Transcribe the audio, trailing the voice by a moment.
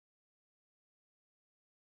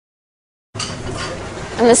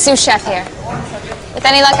I'm the sous chef here. With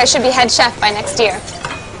any luck, I should be head chef by next year.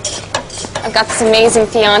 I've got this amazing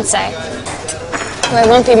fiancé, who I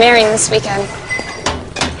won't be marrying this weekend,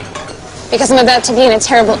 because I'm about to be in a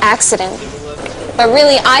terrible accident. But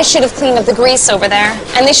really, I should have cleaned up the grease over there,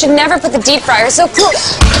 and they should never put the deep fryer so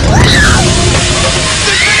close.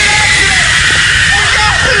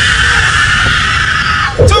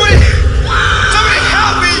 Somebody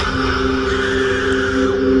help me!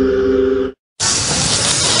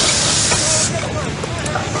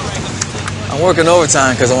 I'm working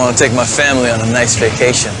overtime because I want to take my family on a nice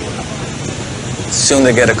vacation. Soon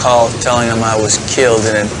they get a call telling them I was killed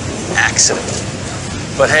in an accident.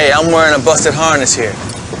 But hey, I'm wearing a busted harness here.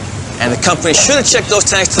 And the company should have checked those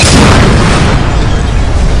tanks to the...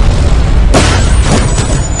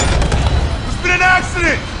 There's been an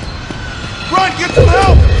accident! Run, get some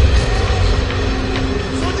help!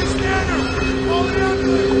 Somebody stand her! Call the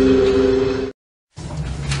ambulance!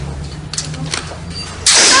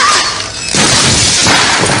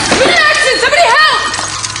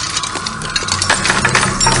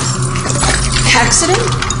 Accident?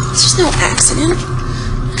 There's no accident.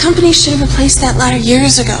 The company should have replaced that ladder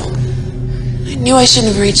years ago. I knew I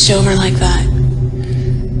shouldn't have reached over like that.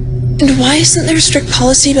 And why isn't there a strict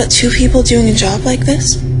policy about two people doing a job like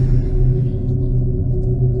this?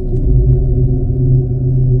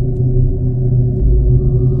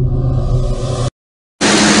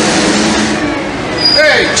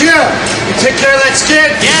 Hey, Jim! You take care of that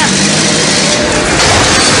skid? Yeah.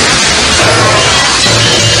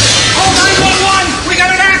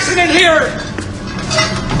 Here.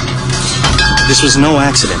 This was no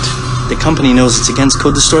accident. The company knows it's against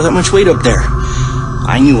code to store that much weight up there.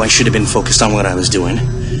 I knew I should have been focused on what I was doing.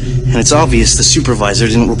 And it's obvious the supervisor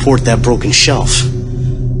didn't report that broken shelf.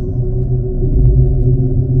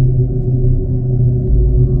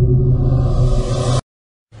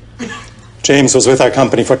 James was with our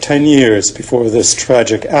company for 10 years before this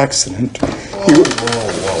tragic accident. Whoa.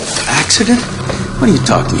 Accident? What are you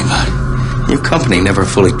talking about? Your company never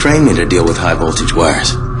fully trained me to deal with high-voltage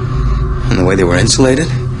wires. And the way they were insulated,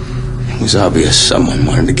 it was obvious someone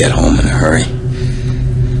wanted to get home in a hurry.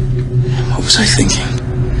 What was I thinking?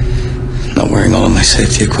 Not wearing all of my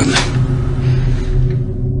safety equipment.